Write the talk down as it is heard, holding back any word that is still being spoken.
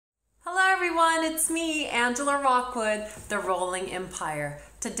everyone, it's me, Angela Rockwood, the Rolling Empire.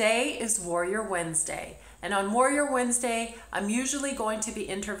 Today is Warrior Wednesday, and on Warrior Wednesday, I'm usually going to be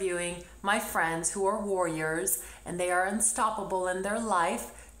interviewing my friends who are warriors, and they are unstoppable in their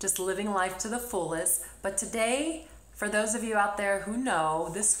life, just living life to the fullest. But today, for those of you out there who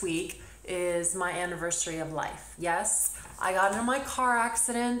know, this week is my anniversary of life. Yes, I got in my car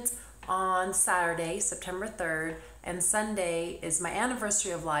accident on Saturday, September 3rd, and Sunday is my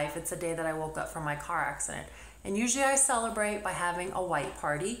anniversary of life. It's the day that I woke up from my car accident. And usually I celebrate by having a white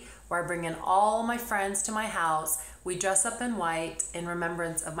party where I bring in all my friends to my house. We dress up in white in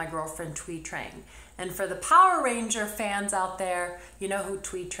remembrance of my girlfriend Tweet Trang. And for the Power Ranger fans out there, you know who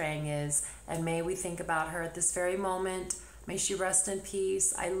Tweet Trang is. And may we think about her at this very moment. May she rest in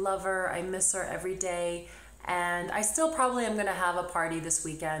peace. I love her. I miss her every day. And I still probably am going to have a party this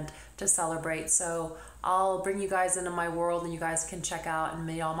weekend to celebrate. So I'll bring you guys into my world and you guys can check out and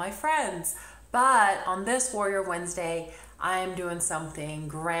meet all my friends. But on this Warrior Wednesday, I am doing something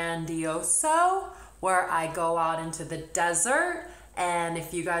grandioso where I go out into the desert. And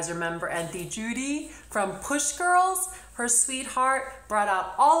if you guys remember Auntie Judy from Push Girls, her sweetheart brought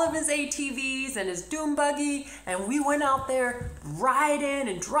out all of his ATVs and his doom buggy, and we went out there riding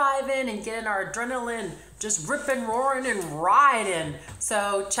and driving and getting our adrenaline just ripping, roaring, and riding.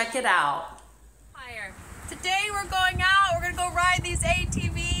 So check it out. Today we're going out, we're gonna go ride these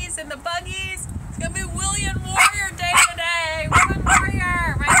ATVs and the buggies. It's gonna be Wheelin Warrior Day today. Wheelin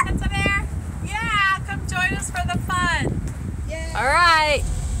Warrior, right, Pizza Bear? Yeah, come join us for the fun. Yay. All right,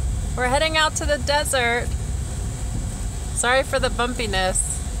 we're heading out to the desert. Sorry for the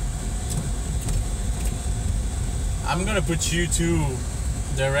bumpiness. I'm gonna put you two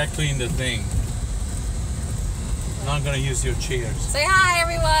directly in the thing. I'm not gonna use your chairs. Say hi,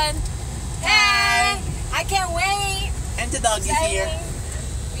 everyone. Hey! I can't wait! And the dog is here.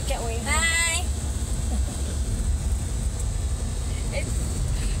 We can't wait. Hi.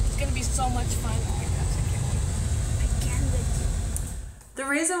 It's gonna be so much fun. Oh my gosh, I can't wait. I can't wait. The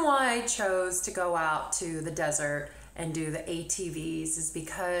reason why I chose to go out to the desert and do the ATVs is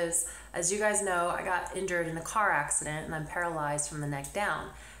because, as you guys know, I got injured in a car accident and I'm paralyzed from the neck down.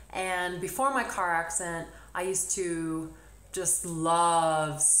 And before my car accident, I used to just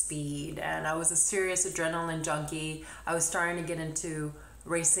love speed, and I was a serious adrenaline junkie. I was starting to get into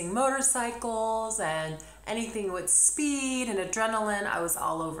racing motorcycles and anything with speed and adrenaline. I was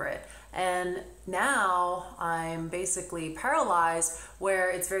all over it. And now I'm basically paralyzed where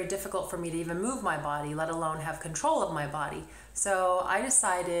it's very difficult for me to even move my body, let alone have control of my body. So I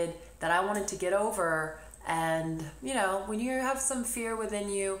decided that I wanted to get over, and you know, when you have some fear within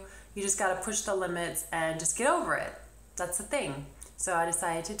you, you just got to push the limits and just get over it. That's the thing. So I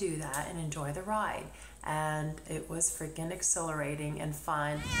decided to do that and enjoy the ride. And it was freaking exhilarating and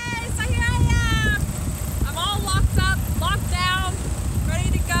fun. Hey, so here I am! I'm all locked up, locked down,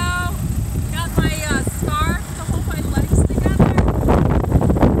 ready to go. Got my scarf to hold my legs together.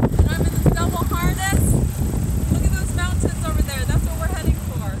 And I'm in this double harness. Look at those mountains over there. That's what we're heading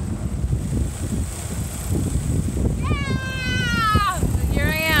for. Yeah! And here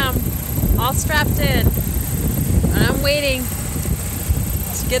I am, all strapped in. And I'm waiting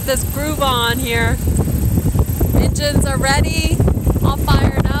to get this groove on here. Engines are ready, all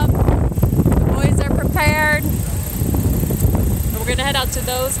fired up. The boys are prepared. And we're gonna head out to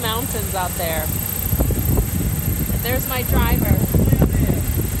those mountains out there. And there's my driver.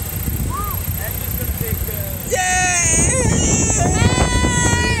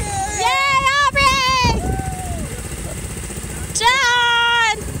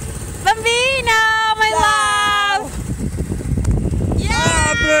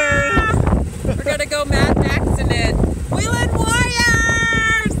 We're gonna go Mad Max in it. Wheelin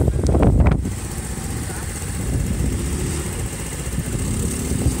Warriors!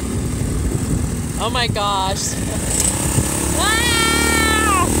 Oh my gosh.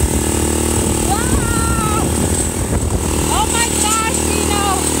 Wow! Wow! Oh my gosh, Dino!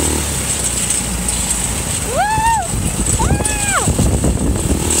 Woo! Wow!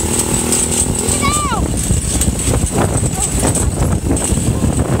 Dino!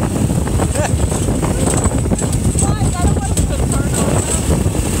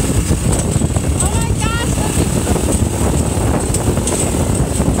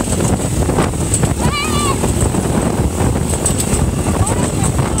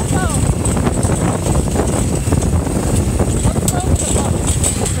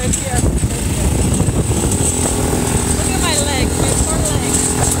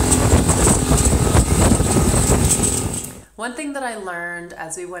 One thing that I learned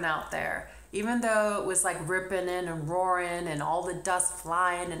as we went out there Even though it was like ripping in and roaring and all the dust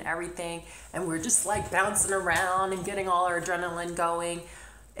flying and everything, and we're just like bouncing around and getting all our adrenaline going,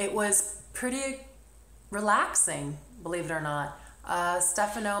 it was pretty relaxing, believe it or not.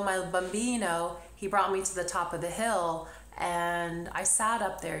 Stefano, my bambino, he brought me to the top of the hill, and I sat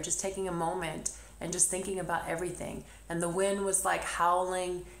up there just taking a moment and just thinking about everything. And the wind was like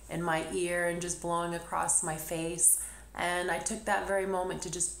howling in my ear and just blowing across my face. And I took that very moment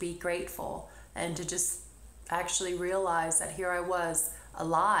to just be grateful and to just actually realize that here I was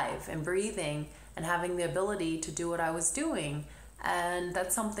alive and breathing and having the ability to do what I was doing. And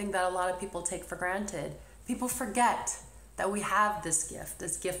that's something that a lot of people take for granted. People forget that we have this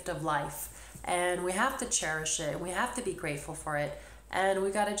gift of life, and we have to cherish it, and we have to be grateful for it. And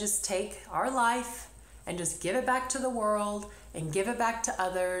we got to just take our life and just give it back to the world and give it back to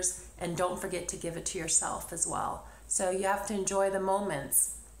others, and don't forget to give it to yourself as well. So you have to enjoy the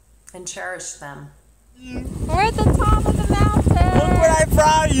moments and cherish them. We're at the top of the mountain. Look what I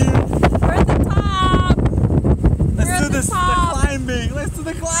brought you. We're at the top. Let's do this. The climbing. Let's do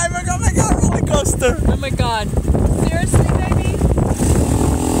the climbing. Oh my God, roller coaster. Oh my God. Seriously, baby?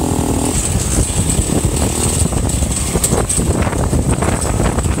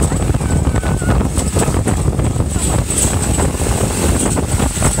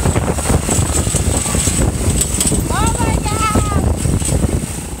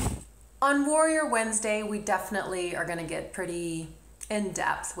 On Warrior Wednesday, we definitely are going to get pretty in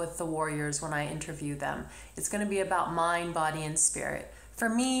depth with the warriors when I interview them. It's going to be about mind, body, and spirit. For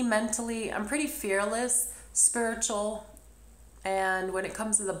me, mentally, I'm pretty fearless, spiritual, and when it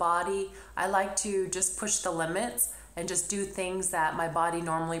comes to the body, I like to just push the limits and just do things that my body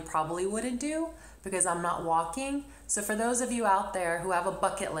normally probably wouldn't do because I'm not walking. So for those of you out there who have a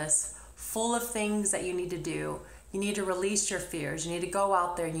bucket list full of things that you need to do, you need to release your fears. You need to go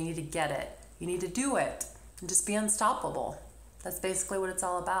out there and you need to get it. You need to do it and just be unstoppable. That's basically what it's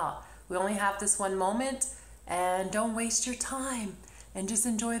all about. We only have this one moment, and don't waste your time and just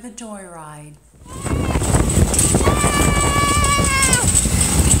enjoy the joyride.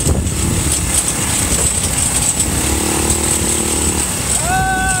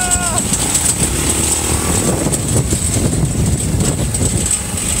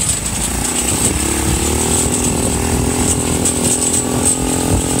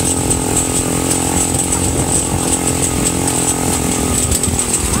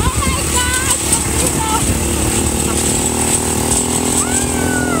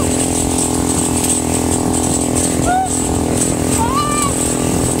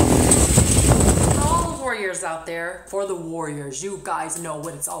 Out there, for the warriors, you guys know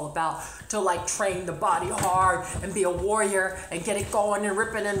what it's all about, to like train the body hard and be a warrior and get it going and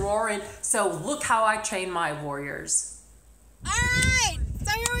ripping and roaring. So look how I train my warriors. All right,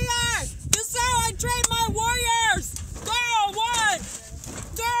 so here we are. This is how I train my warriors. Go, 1,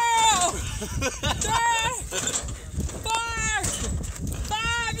 2, 3, 4,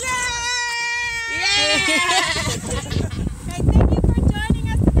 5, yay! Okay, thank you for joining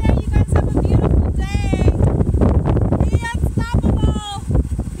us today. You guys have a beautiful day. Be unstoppable.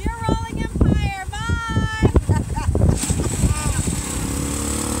 Be a rolling empire. Bye.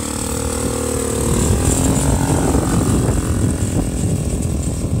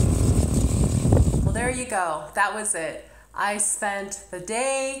 Well, there you go. That was it. I spent the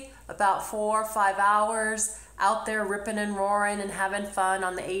day, about 4 or 5 hours, out there ripping and roaring and having fun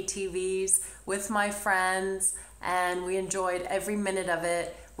on the ATVs with my friends, and we enjoyed every minute of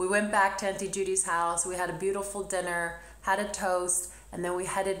it. We went back to Auntie Judy's house. We had a beautiful dinner, had a toast, and then we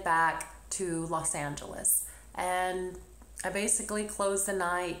headed back to Los Angeles. And I basically closed the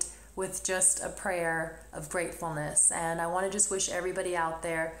night with just a prayer of gratefulness. And I want to just wish everybody out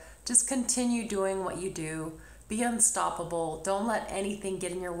there, just continue doing what you do. Be unstoppable. Don't let anything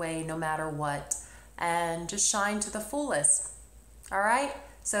get in your way, no matter what. And just shine to the fullest. All right?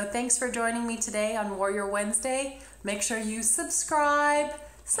 So thanks for joining me today on Warrior Wednesday. Make sure you subscribe.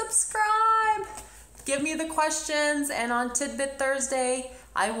 Give me the questions, and on Tidbit Thursday,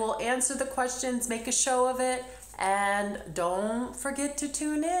 I will answer the questions, make a show of it, and don't forget to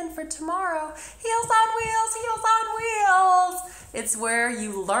tune in for tomorrow. Heels on Wheels, Heels on Wheels. It's where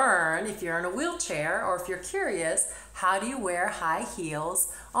you learn, if you're in a wheelchair or if you're curious, how do you wear high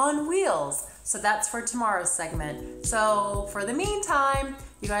heels on wheels? So that's for tomorrow's segment. So for the meantime,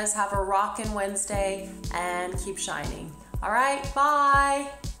 you guys have a rockin' Wednesday and keep shining. All right, bye.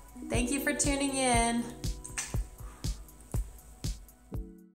 Thank you for tuning in.